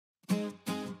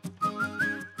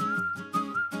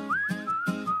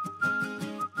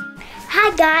Hi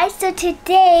guys, so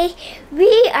today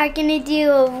we are gonna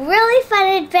do a really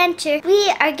fun adventure.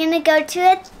 We are gonna go to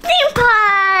a theme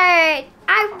park.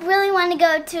 I really want to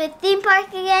go to a theme park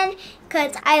again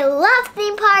because I love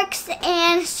theme parks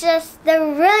and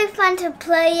they're really fun to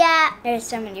play at. There's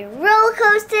so many roller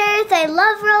coasters. I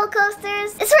love roller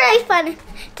coasters. It's really fun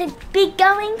to be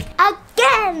going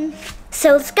again.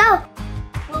 So let's go.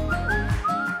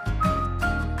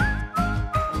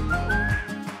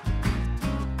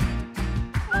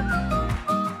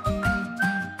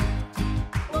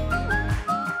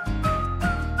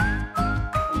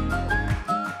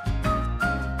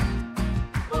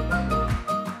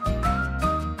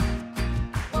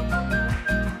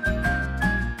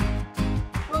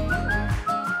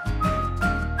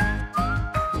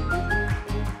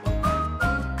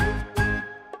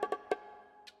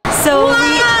 So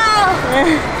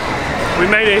we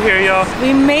made it here, y'all.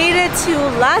 We made it to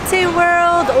Lotte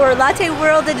World, or Lotte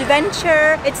World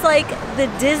Adventure. It's like the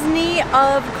Disney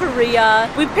of Korea.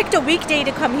 We picked a weekday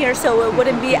to come here so it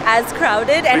wouldn't be as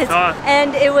crowded,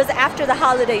 and it was after the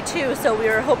holiday too, so we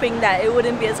were hoping that it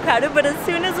wouldn't be as crowded. But as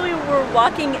soon as we were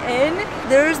walking in,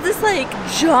 there's this like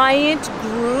giant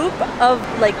group of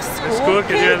like school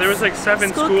kids. Yeah, there was like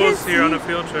 7 schools here on a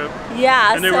field trip.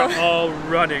 Yeah, and they were all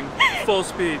running full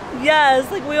speed. Yes,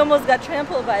 like we almost got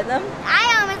trampled by them.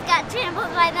 I almost got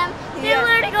trampled by them. They were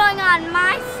literally going on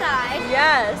my side.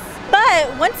 Yes.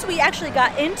 But once we actually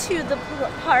got into the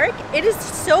park, it is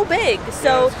so big.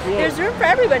 So cool. There's room for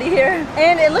everybody here.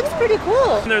 And it looks pretty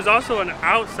cool. And there's also an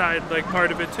outside like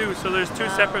part of it too. So there's 2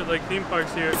 separate like theme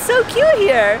parks here. It's so cute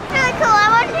here. Really cool. I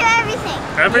want to do everything.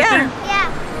 Everything? Yeah.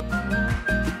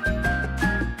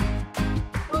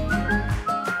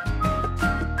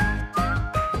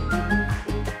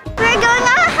 We're going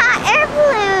on a hot air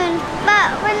balloon, but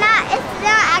it's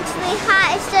not actually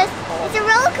hot, it's a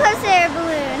roller coaster air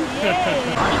balloon.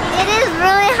 It is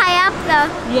really high up though.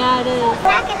 Yeah, it is.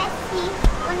 We're not gonna see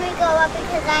when we go up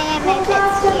because I am a bit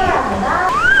scared.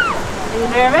 Are you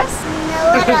nervous?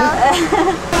 No, at all.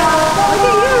 Look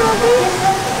at you, Ruby.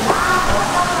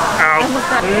 Ow.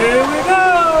 Here we go.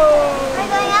 We're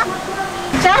going up.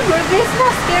 John, Ruby, it's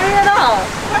not scary at all.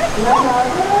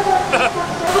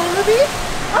 Cool, Ruby?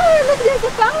 Oh, look, there's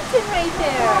a fountain right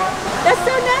there. That's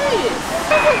so nice.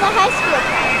 This is the high school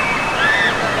part.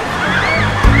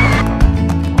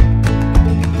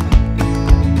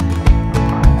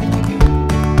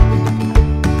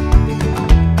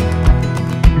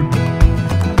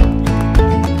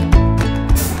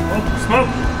 Oh,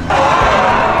 smoke.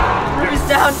 Ruby's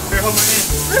down. Here, hold my hand.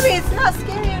 Ruby, it's not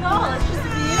scary at all. It's just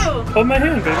you. Hold my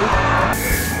hand, baby.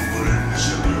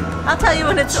 I'll tell you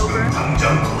when it's over.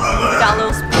 Got a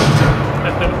little spooked.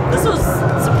 This was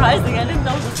surprising. I didn't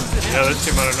know this was gonna happen. Yeah, this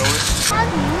came out of nowhere. That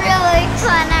was really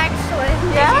fun actually.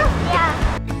 Yeah? Yeah.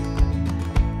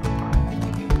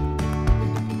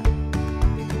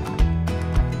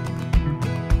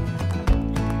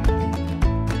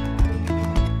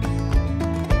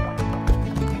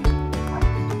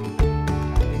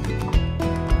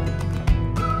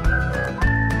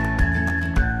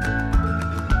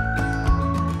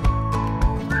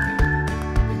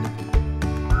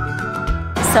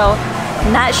 So,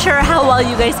 not sure how well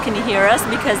you guys can hear us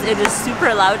because it is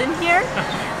super loud in here.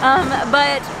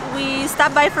 But we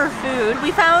stopped by for food.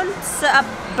 We found a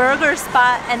burger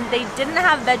spot and they didn't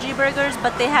have veggie burgers,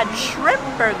 but they had shrimp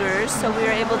burgers, so we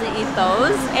were able to eat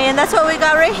those. And that's what we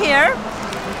got right here.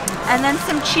 And then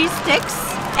some cheese sticks.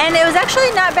 And it was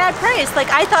actually not bad price. Like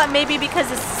I thought maybe because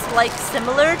it's like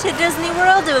similar to Disney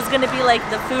World, it was gonna be like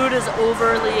the food is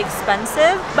overly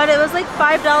expensive. But it was like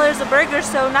 $5 a burger,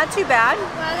 so not too bad.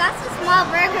 Well, that's a small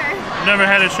burger. Never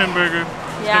had a shrimp burger.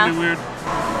 It's gonna be weird.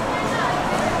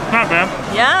 Not bad.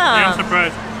 Yeah. I'm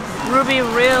surprised. Ruby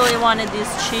really wanted these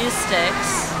cheese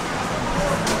sticks.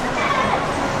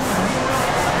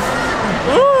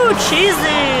 Ooh,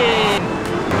 cheesy!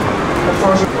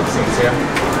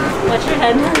 Watch your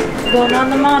head. Going on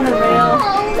the monorail.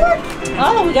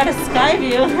 Oh, we got a sky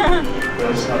view. Cool.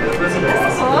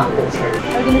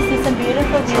 We're gonna see some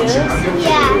beautiful views.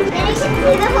 Yeah, and you can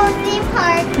see the whole theme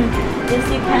park. Yes,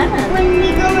 you can. When we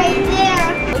go right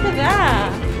there. Look at that.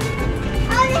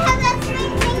 Oh, they have that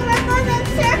swing thing where it goes in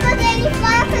circles and you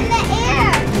fly up in the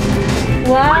air.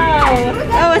 Wow.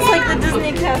 Oh, it's like the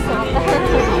Disney castle.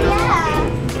 Yeah.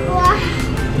 Wow.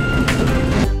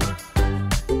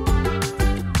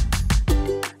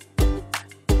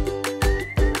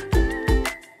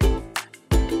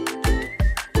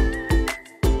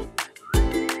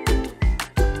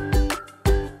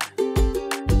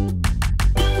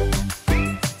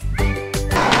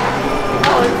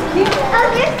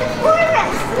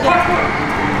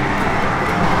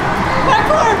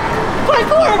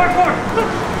 Parkour! Parkour!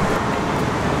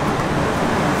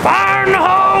 Fire in the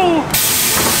hole!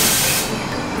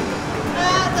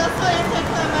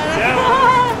 Yeah.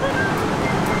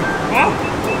 Oh.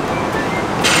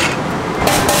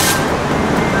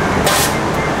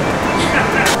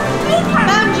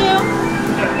 Found you!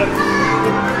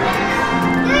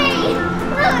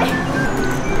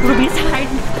 Ruby's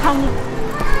hiding.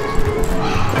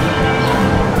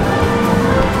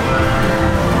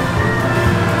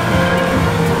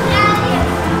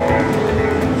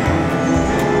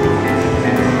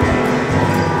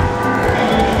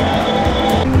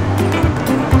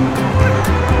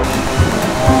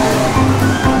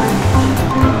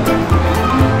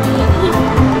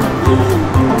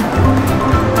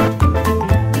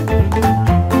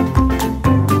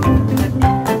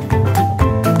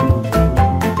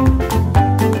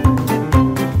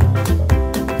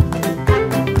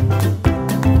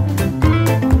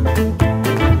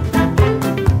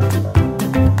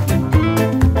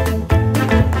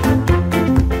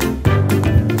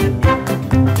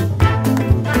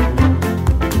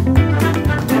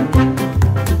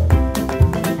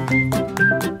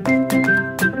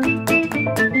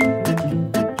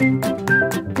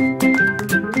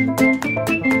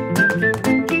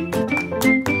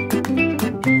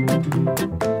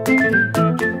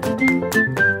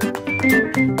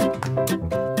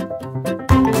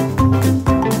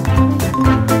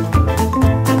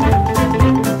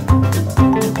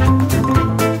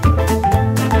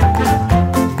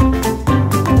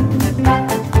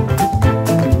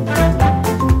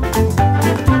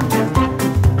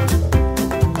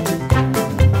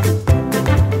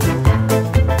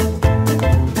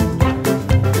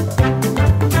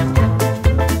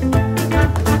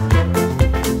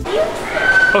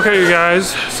 Okay, you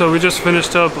guys, so we just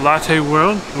finished up Lotte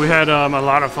World. We had a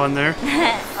lot of fun there.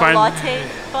 Latte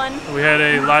fun. We had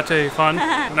a latte fun.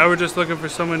 Now we're just looking for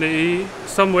someone to eat,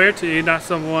 somewhere to eat, not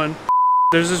someone.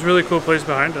 There's this really cool place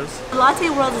behind us. Lotte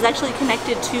World is actually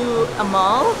connected to a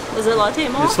mall. Is it Lotte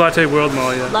Mall? It's Lotte World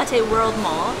Mall, yeah. Lotte World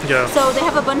Mall. Yeah. So they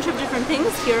have a bunch of different things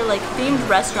here, like themed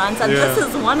restaurants, and this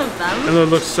is one of them. And it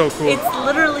looks so cool. It's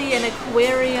literally an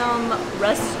aquarium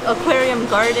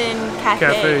garden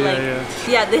cafe.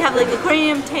 Yeah, they have like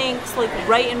aquarium tanks like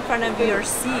right in front of your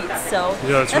seats. So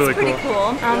that's really pretty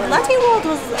cool. Lotte World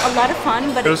was a lot of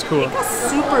fun, but it was cool. It got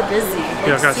super busy. Like,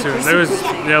 yeah, it got super. There was,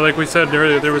 yeah, like we said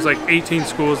earlier, there was like 18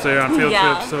 schools there on field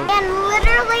trips. So. And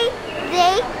literally,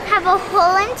 they have a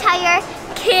whole entire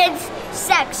kids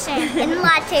section in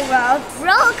Lotte World.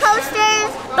 Roller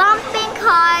coasters, bumping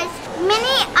cars,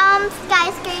 mini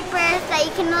skyscrapers that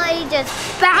you can literally just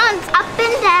bounce up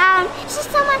and down. It's just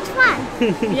so much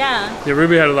fun. Yeah. Yeah,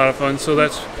 Ruby had a lot of fun, so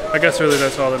I guess really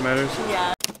that's all that matters.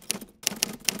 Yeah.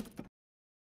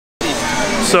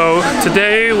 So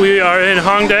today we are in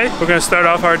Hongdae. We're going to start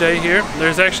off our day here.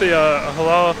 There's actually a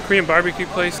halal Korean barbecue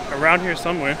place around here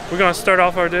somewhere. We're going to start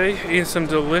off our day eating some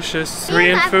delicious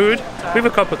Korean food. We have a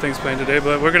couple things planned today,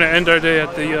 but we're going to end our day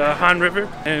at the Han River,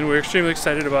 and we're extremely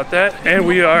excited about that. And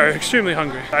we are extremely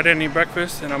hungry. I didn't eat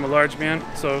breakfast, and I'm a large man,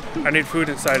 so I need food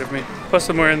inside of me. Plus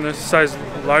I'm wearing this size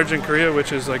large in Korea,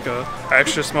 which is like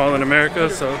extra small in America,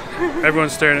 so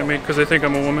everyone's staring at me because they think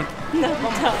I'm a woman. No,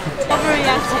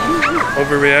 overreacting.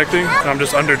 Overreacting? I'm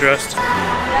just underdressed.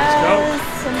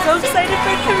 Yes, I'm so excited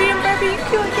for Korean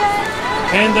barbecue again.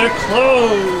 And they're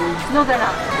closed. No, they're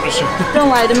not. Don't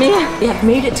lie to me. We have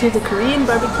made it to the Korean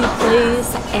barbecue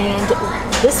place, and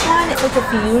this one is like a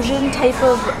fusion type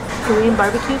of Korean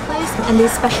barbecue place, and they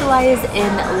specialize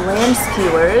in lamb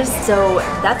skewers. So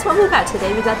that's what we got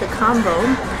today. We got the combo.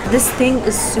 This thing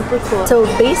is super cool. So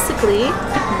basically,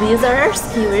 these are our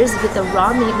skewers with the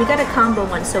raw meat. We got a combo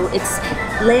one, so it's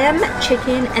lamb,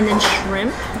 chicken, and then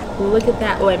shrimp. Look at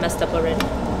that. Oh, I messed up already.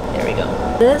 There we go.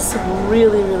 This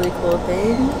really, really cool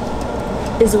thing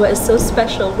is what is so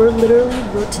special. We're literally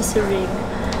rotisserie.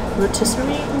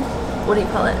 Rotisserie? What do you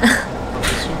call it?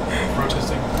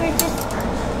 Rotisserie. We're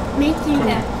just making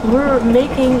that. We're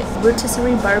making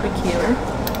rotisserie barbecue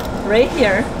right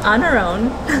here on our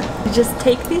own. You just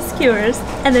take these skewers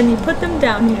and then you put them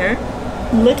down here.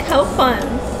 Look how fun.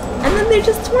 And then they're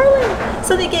just twirling.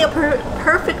 So they get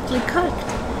perfectly cooked.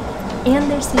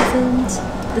 And they're seasoned.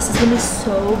 This is gonna be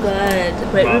so good.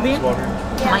 Right, Ruby?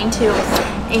 Yeah. Mine too.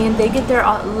 And they get their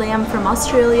lamb from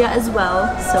Australia as well.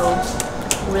 So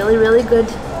really, really good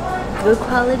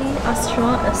quality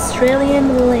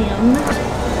Australian lamb.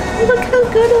 Look how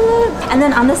good it looks. And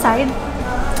then on the side,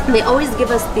 they always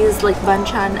give us these like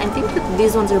banchan. I think that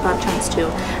these ones are banchans too.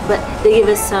 But they give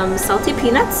us some salty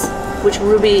peanuts, which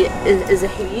Ruby is a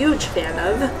huge fan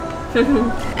of.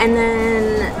 And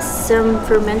then some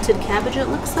fermented cabbage it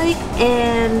looks like,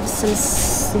 and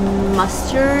some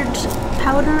mustard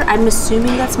powder. I'm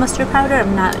assuming that's mustard powder,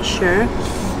 I'm not sure.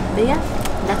 But yeah,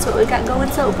 that's what we got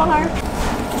going so far.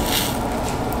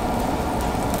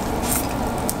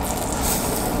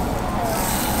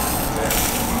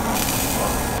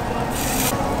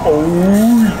 Oh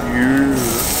yeah.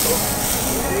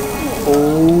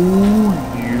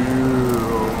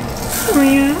 Oh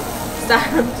yeah.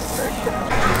 Stop.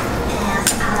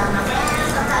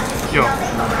 Yo,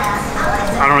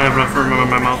 I don't have enough room in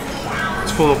my mouth.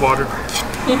 It's full of water.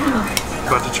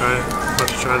 About to try it. About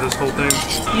to try this whole thing.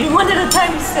 You one at a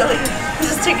time, silly. I'm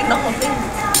just taking the whole thing.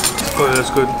 Oh, that's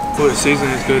good. Oh, the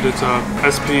seasoning is good. It's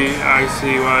SPICY.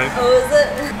 Oh, is it?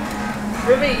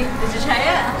 Ruby, did you try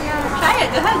it? Yeah. Try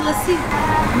it. Go ahead. Let's see.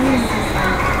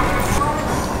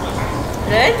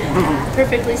 Good?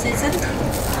 Perfectly seasoned?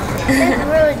 That's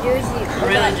really juicy.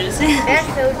 Really juicy? That's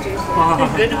so juicy. In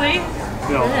a good way?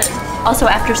 Yeah. Good. Also,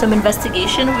 after some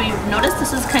investigation, we noticed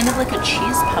this is kind of like a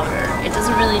cheese powder. It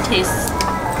doesn't really taste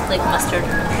like mustard.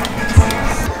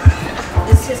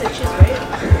 This tastes like cheese, right?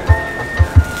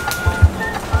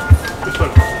 It's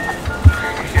like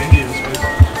candy in space.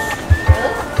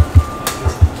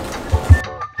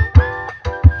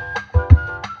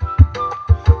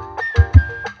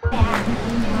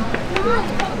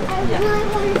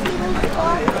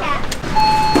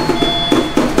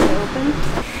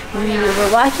 We were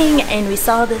walking and we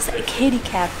saw this kitty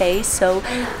cafe, so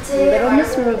little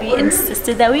Miss Ruby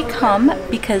insisted that we come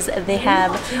because they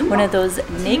have one of those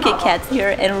naked cats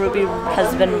here, and Ruby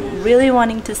has been really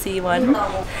wanting to see one.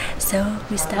 So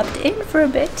we stopped in for a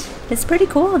bit. It's pretty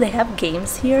cool. They have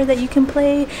games here that you can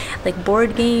play, like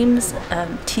board games,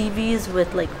 TVs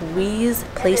with like Wii's,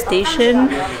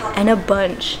 PlayStation, and a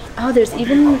bunch. Oh, there's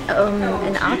even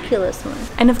an Oculus one.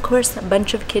 And of course, a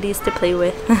bunch of kitties to play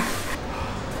with.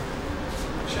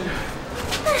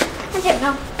 I don't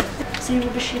know. See,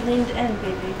 Ruby, she leaned in,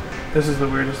 baby. This is the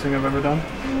weirdest thing I've ever done.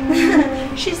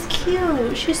 She's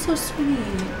cute. She's so sweet.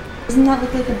 Doesn't that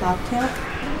look like a bobcat?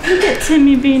 Look at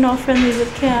Timmy being all friendly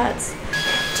with cats.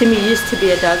 Timmy used to be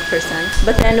a dog person,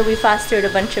 but then we fostered a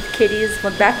bunch of kitties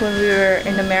back when we were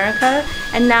in America,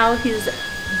 and now he's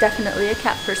definitely a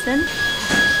cat person.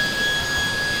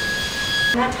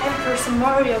 Now time for some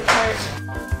Mario Kart.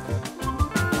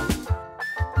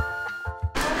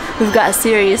 We've got a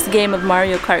serious game of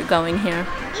Mario Kart going here. Ian,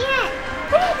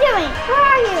 what are you doing? Where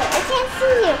are you? I can't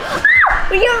see you.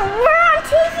 Oh, we're on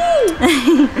TV.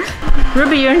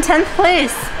 Ruby, you're in 10th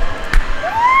place.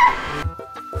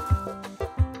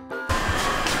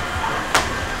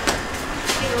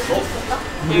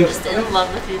 You're just in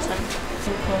love with each other.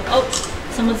 So cool. Oh,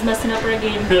 someone's messing up our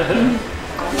game. She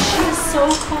is so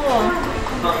cool.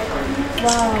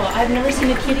 Wow, I've never seen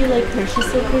a kitty like her.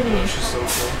 She's so pretty. She's so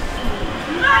cool.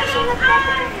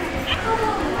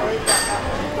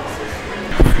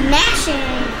 Smashing.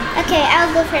 Okay,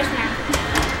 I'll go first now.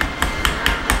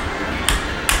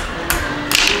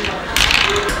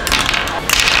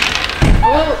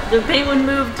 Oh, the penguin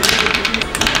moved.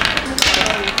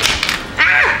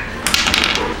 Ah!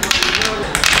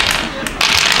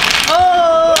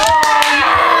 Oh!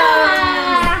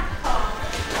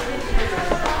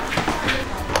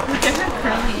 Look at her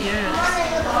curly ears.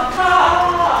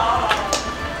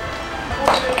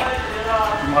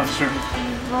 Monster.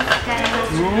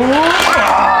 You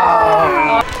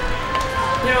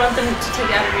don't want them to take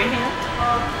it out of your hand?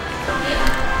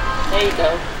 There you go.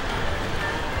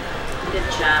 Good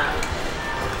job.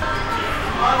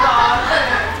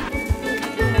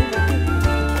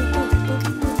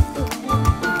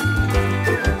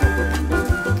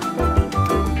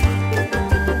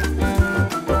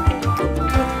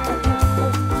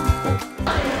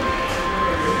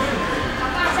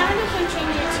 Somebody can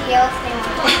change it to yellow thing.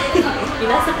 You're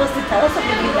not supposed to tell us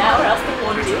something now or else they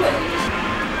won't do it.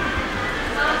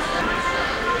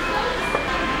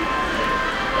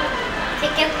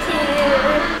 Pick up two.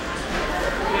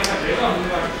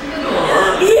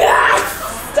 Yes!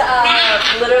 Stop!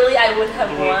 Literally, I would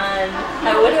have won. I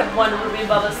would have won. Ruby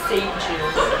Bubba saved you.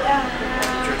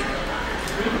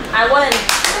 I won.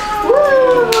 Woo!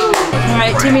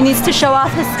 Alright, Timmy needs to show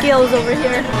off his skills over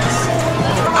here.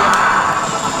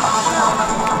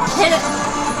 Hit it.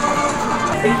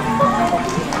 You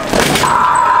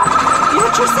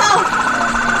hit yourself.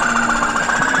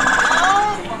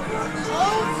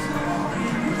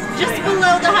 Just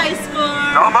below the high score.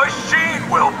 The machine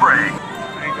will break.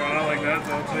 I ain't going out like that,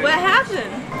 though. What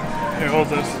happened? Here, hold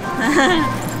this.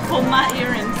 Hold my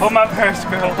earrings. Hold my purse,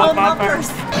 girl. Hold my purse.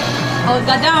 Oh, it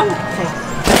got down.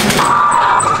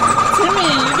 Timmy,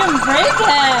 you can break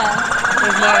it.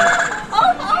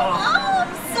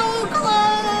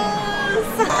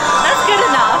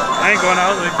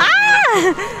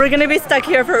 We're gonna be stuck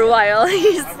here for a while.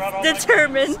 He's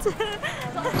determined.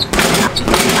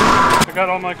 I got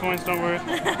all my coins, don't worry.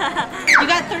 You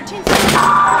got 13 seconds.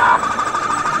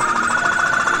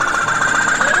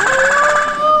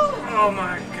 Oh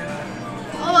my god.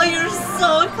 Oh, you're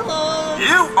so close.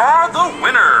 You are the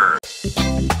winner.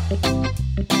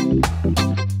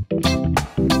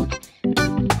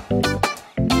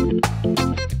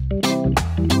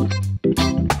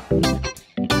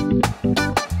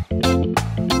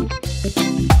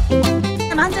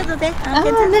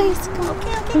 Oh, nice.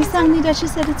 Okay. 감사합니다. She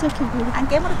said it's okay.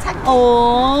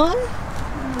 Oh,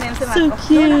 so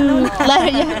cute. You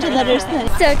have to let her say.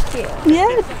 So cute.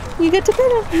 Yeah, you get to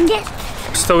pet her. Yes.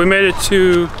 So we made it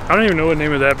to, I don't even know what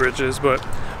name of that bridge is, but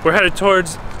we're headed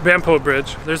towards Banpo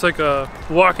Bridge. There's like a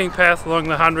walking path along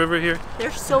the Han River here.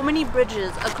 There's so many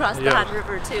bridges across the Han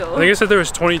River too. I think I said there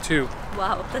was 22.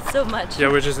 Wow, that's so much. Yeah,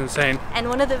 which is insane. And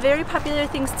one of the very popular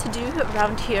things to do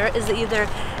around here is either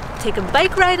take a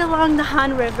bike ride along the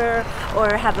Han River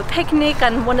or have a picnic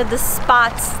on one of the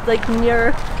spots like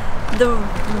near the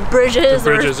bridges,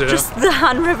 or just the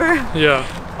Han River. Yeah.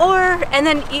 And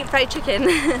then eat fried chicken.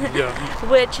 Yeah.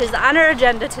 Which is on our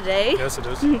agenda today. Yes, it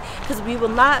is. Because we will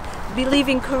not be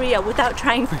leaving Korea without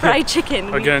trying fried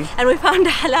chicken. Again. And we found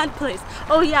a halal place.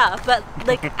 Oh yeah, but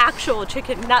like actual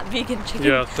chicken, not vegan chicken.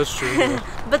 Yeah, that's true. Yeah.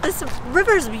 But this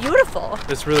river is beautiful.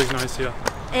 It's really nice, yeah.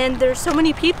 And there's so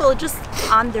many people just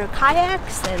on their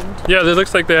kayaks and... Yeah, it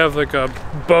looks like they have like a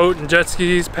boat and jet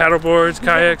skis, paddle boards,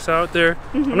 kayaks out there.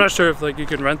 I'm not sure if like you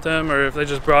can rent them or if they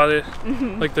just brought it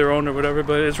like their own or whatever,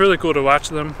 but it's really cool to watch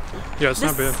them. Yeah, it's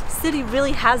not bad. This city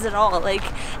really has it all. Like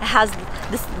it has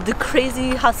the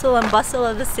crazy hustle and bustle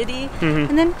of the city,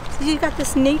 and then you got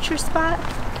this nature spot.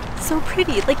 So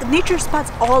pretty. Like nature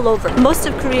spots all over. Most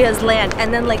of Korea's land,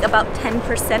 and then like about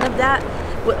 10% of that,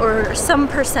 or a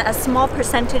small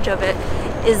percentage of it,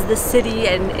 is the city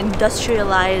and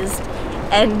industrialized,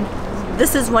 and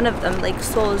this is one of them. Like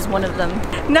Seoul is one of them.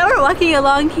 Now we're walking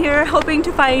along here hoping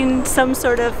to find some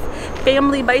sort of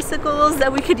family bicycles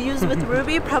that we could use with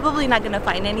Ruby. Probably not gonna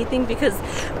find anything because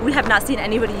we have not seen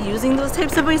anybody using those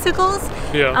types of bicycles.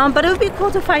 Yeah. But it would be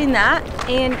cool to find that,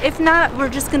 and if not, we're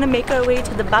just gonna make our way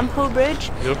to the Banpo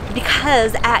Bridge. Yep.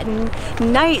 Because at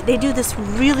night they do this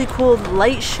really cool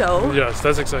light show. Yes,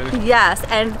 that's exciting. Yes,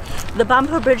 and the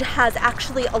Banpo Bridge has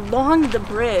actually along the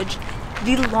bridge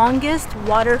the longest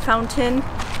water fountain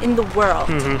in the world.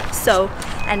 So,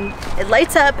 and it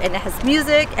lights up and it has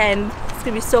music and it's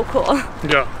gonna be so cool.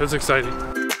 Yeah, it's exciting.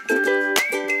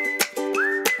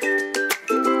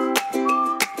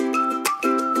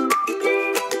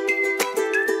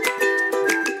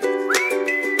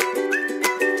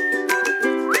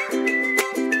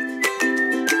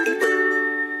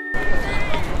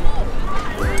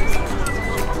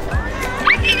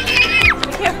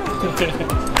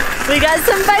 We got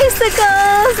some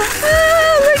bicycles!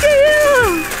 Ah, look at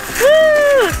you!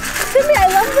 Woo! Timmy, I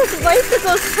love this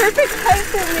bicycle. It's perfect height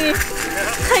for me.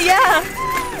 Yeah.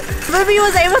 Ruby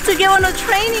was able to get one with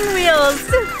training wheels.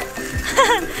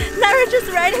 Now we're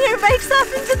just riding our bikes off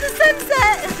into the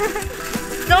sunset.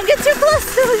 Don't get too close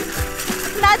to it.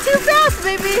 Not too fast,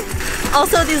 baby.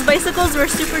 Also, these bicycles were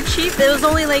super cheap. It was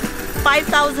only like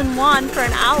 5,000 won for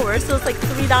an hour, so it's like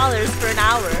 $3 for an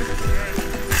hour.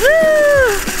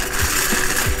 Woo!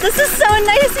 This is so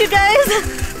nice, you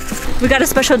guys! We got a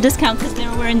special discount because they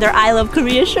were wearing their I Love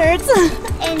Korea shirts.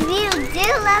 And we do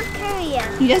love Korea.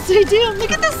 Yes, we do.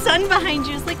 Look at the sun behind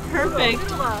you. It's like perfect.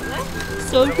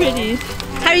 So pretty.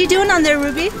 How are you doing on there,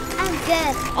 Ruby? I'm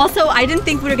good. Also, I didn't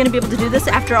think we were going to be able to do this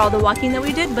after all the walking that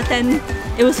we did, but then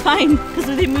it was fine because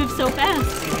they moved so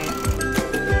fast.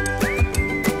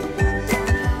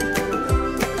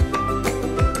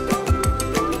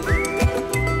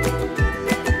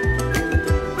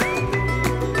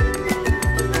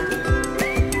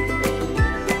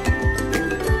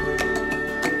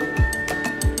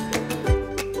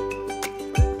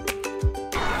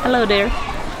 Hello there.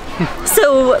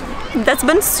 So that's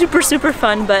been super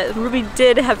fun, but Ruby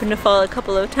did happen to fall a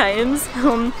couple of times,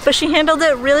 but she handled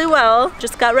it really well.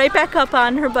 Just got right back up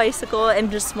on her bicycle and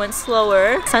just went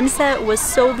slower. Sunset was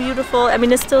so beautiful. I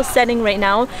mean, it's still setting right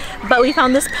now, but we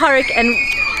found this park and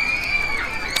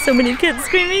so many kids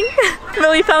screaming.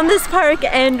 But we found this park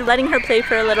and letting her play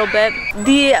for a little bit.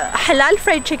 The halal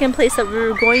fried chicken place that we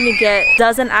were going to get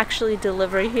doesn't actually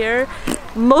deliver here.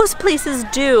 most places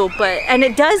do, and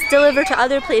it does deliver to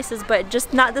other places, but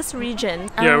just not this region.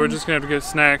 Yeah, we're just gonna have to get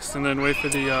snacks and then wait for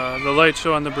the light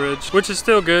show on the bridge, which is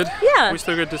still good. Yeah. We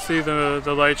still get to see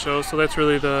the light show, so that's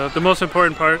really the most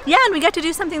important part. Yeah, and we got to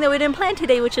do something that we didn't plan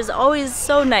today, which is always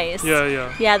so nice. Yeah,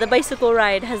 yeah. Yeah, the bicycle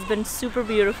ride has been super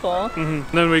beautiful.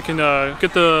 Then we can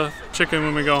get the chicken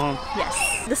when we go home.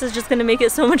 Yes. This is just gonna make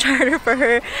it so much harder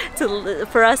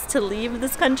for us to leave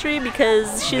this country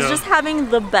because she's just having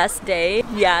the best day.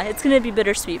 Yeah, it's gonna be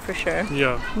bittersweet for sure.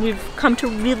 Yeah. We've come to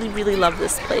really, really love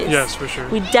this place. Yes, for sure.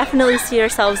 We definitely see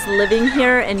ourselves living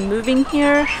here and moving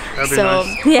here. That'd be so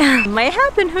nice. yeah, might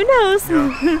happen, who knows?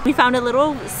 Yeah. We found a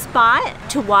little spot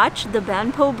to watch the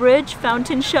Banpo Bridge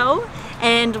fountain show.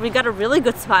 And we got a really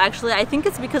good spot actually. I think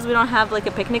it's because we don't have like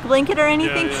a picnic blanket or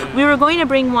anything. Yeah. We were going to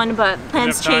bring one, but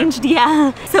plans changed.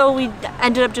 Yeah. So we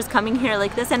ended up just coming here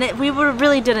like this, and we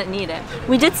really didn't need it.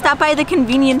 We did stop by the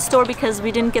convenience store because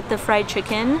we didn't get the fried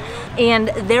chicken, and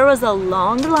there was a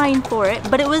long line for it,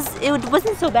 but it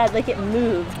wasn't so bad. Like it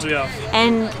moved. Yeah.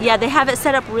 And yeah, they have it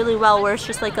set up really well where it's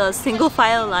just like a single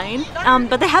file line.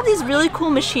 But they have these really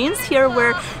cool machines here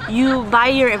where you buy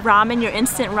your ramen, your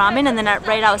instant ramen, and then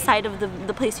right outside of the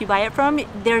place you buy it from,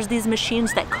 there's these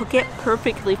machines that cook it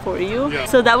perfectly for you. Yeah.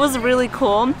 So that was really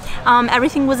cool.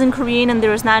 Everything was in Korean and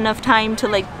there was not enough time to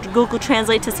like Google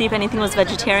Translate to see if anything was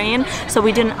vegetarian, so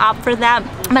we didn't opt for that.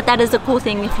 But that is a cool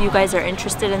thing if you guys are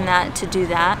interested in that, to do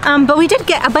that. But we did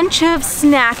get a bunch of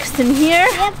snacks in here.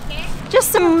 Yep.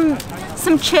 Just some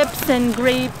chips and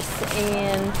grapes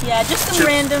and yeah, just some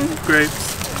random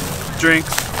grapes,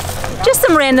 drinks. Just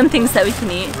some random things that we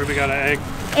can eat. Ruby got an egg.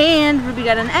 And Ruby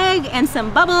got an egg and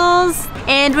some bubbles,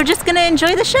 and we're just gonna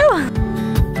enjoy the show.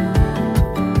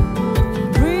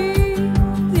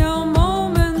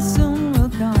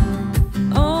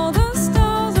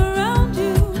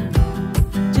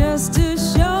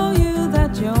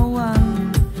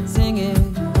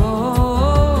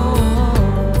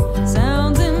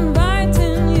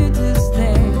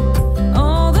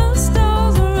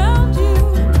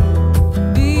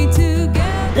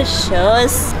 The show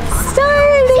is starting!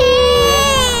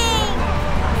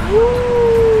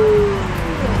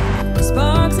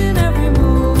 Sparks in every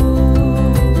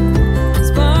move,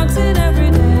 sparks in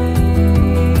every day,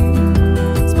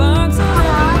 sparks in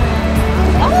every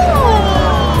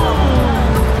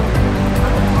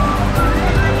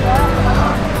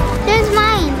There's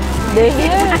mine. They're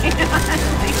here.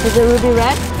 Is it ruby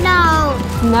red? No.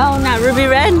 No, not ruby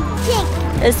red. Pink.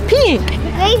 It's pink.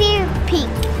 Right here, pink.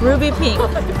 Ruby pink.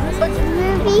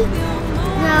 Ruby,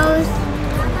 rose,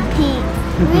 pink.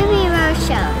 Ruby, rose,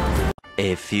 show.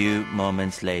 A few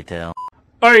moments later.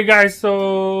 Alright guys,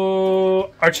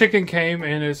 so our chicken came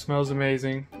and it smells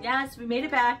amazing. Yes, we made it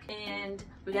back and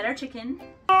we got our chicken.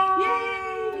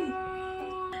 Yay!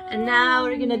 And now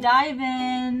we're gonna dive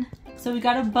in. So we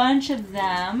got a bunch of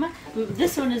them.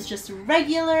 This one is just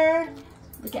regular.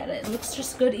 Look at it, it looks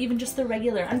just good, even just the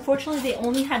regular. Unfortunately, they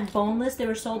only had boneless. They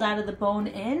were sold out of the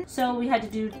bone-in, so we had to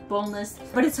do boneless.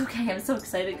 But it's okay, I'm so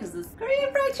excited because this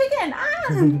Korean fried chicken,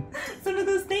 it's one of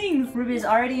those things. Ruby's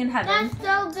already in heaven. That's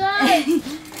so good.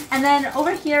 And then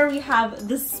over here we have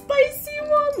the spicy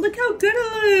one. Look how good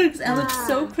it looks. It looks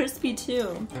so crispy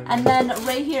too. And then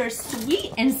right here,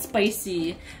 sweet and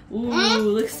spicy. Ooh,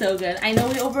 looks so good. I know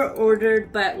we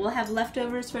over-ordered, but we'll have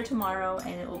leftovers for tomorrow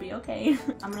and it will be okay.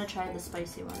 I'm gonna try the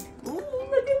spicy one. Ooh,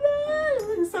 look at that.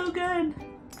 It looks so good.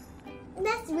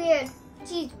 That's weird.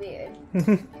 She's weird.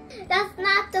 That's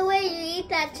not the way you eat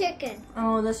that chicken.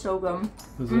 Oh, that's so good.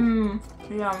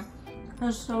 Yeah.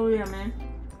 That's so yummy.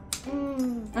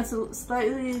 That's a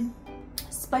slightly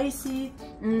spicy,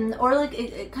 or like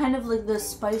it kind of like the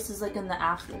spice is like in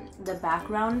the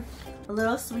background. A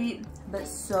little sweet, but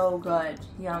so good.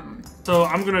 Yum. So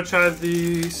I'm gonna try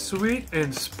the sweet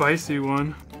and spicy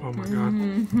one. Oh my god.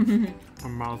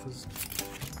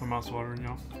 My mouth's watering,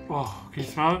 y'all. Oh, can you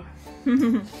smell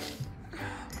it?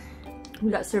 We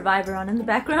got Survivor on in the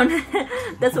background.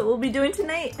 That's what we'll be doing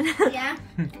tonight. Yeah.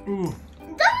 Ooh.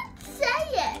 Don't say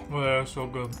it. Oh yeah, that's so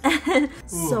good.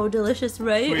 So delicious,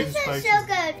 right? Sweet and This is spicy. so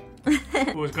good.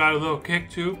 Oh, it's got a little kick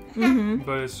too,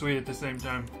 but it's sweet at the same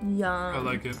time. Yum. I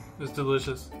like it. It's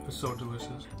delicious. It's so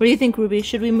delicious. What do you think, Ruby?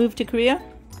 Should we move to Korea?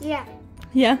 Yeah.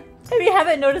 Yeah. If you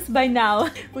haven't noticed by now,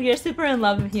 we are super in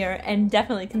love here and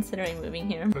definitely considering moving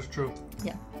here. That's true.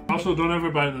 Yeah. Also, don't ever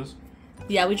buy this.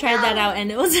 Yeah, we tried that out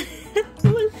and it was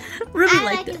Ruby I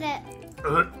liked liked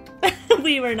it.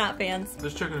 We were not fans.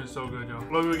 This chicken is so good, y'all.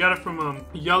 Well, we got it from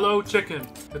Yellow Chicken.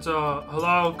 It's a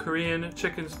halal Korean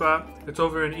chicken spot. It's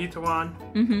over in Itaewon.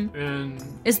 And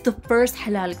It's the first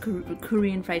halal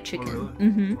Korean fried chicken. oh,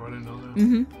 really? Oh, I didn't know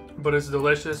that. but it's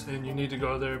delicious, and you need to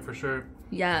go there for sure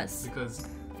Yes. because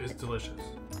it's delicious,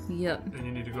 Yep. and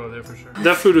you need to go there for sure.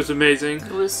 That food was amazing.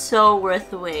 It was so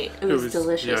worth the wait. It was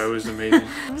delicious. Yeah, it was amazing.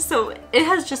 So it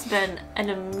has just been an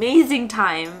amazing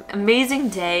time, amazing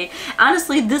day.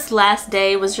 Honestly, this last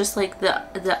day was just like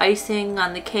the icing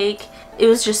on the cake. It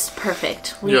was just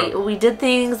perfect. We did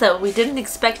things that we didn't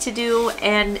expect to do,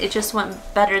 and it just went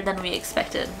better than we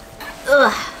expected.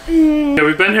 Ugh. Yeah,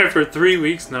 we've been here for 3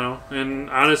 weeks now, and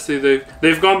honestly,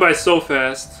 they've gone by so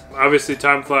fast. Obviously,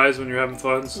 time flies when you're having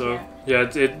fun, so yeah,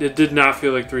 it did not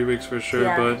feel like 3 weeks for sure,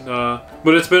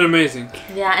 but it's been amazing.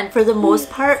 Yeah, and for the most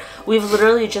part, we've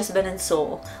literally just been in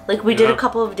Seoul. Like, we did a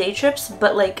couple of day trips,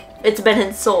 but like, it's been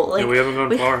in Seoul. Like, yeah, we haven't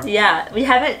gone far. Yeah, we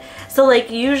haven't. So like,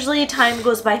 usually time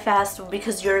goes by fast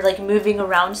because you're like moving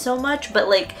around so much, but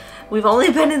like, we've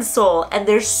only been in Seoul, and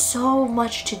there's so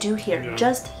much to do here,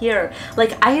 just here.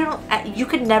 Like, you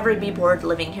could never be bored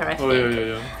living here, I think. Oh,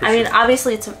 yeah. I mean,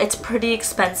 obviously, it's pretty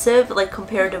expensive, like,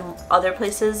 compared to other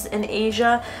places in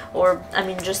Asia, or, I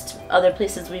mean, just other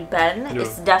places we've been. Yeah.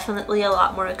 It's definitely a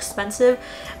lot more expensive,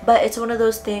 but it's one of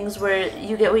those things where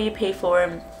you get what you pay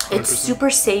for. It's 100%. super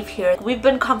safe here. We've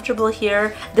been comfortable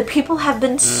here. The people have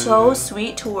been so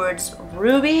sweet towards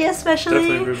Ruby, especially.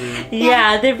 Definitely Ruby.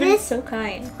 Yeah, they've been so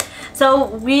kind. So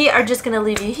we are just gonna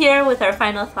leave you here with our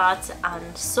final thoughts on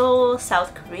Seoul,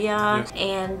 South Korea. Yes.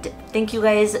 And thank you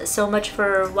guys so much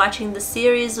for watching the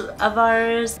series of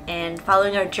ours and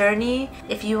following our journey.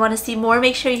 If you want to see more,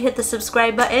 make sure you hit the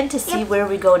subscribe button to see where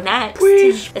we go next.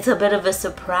 Please. It's a bit of a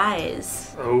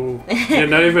surprise. Oh, yeah,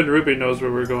 not even Ruby knows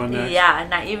where we're going next. Yeah,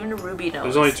 not even Ruby knows.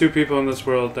 There's only 2 people in this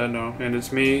world that know, and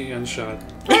it's me and Shad.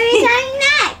 Where are we going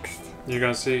next? You're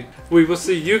gonna see. We will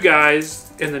see you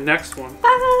guys in the next one.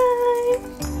 Bye!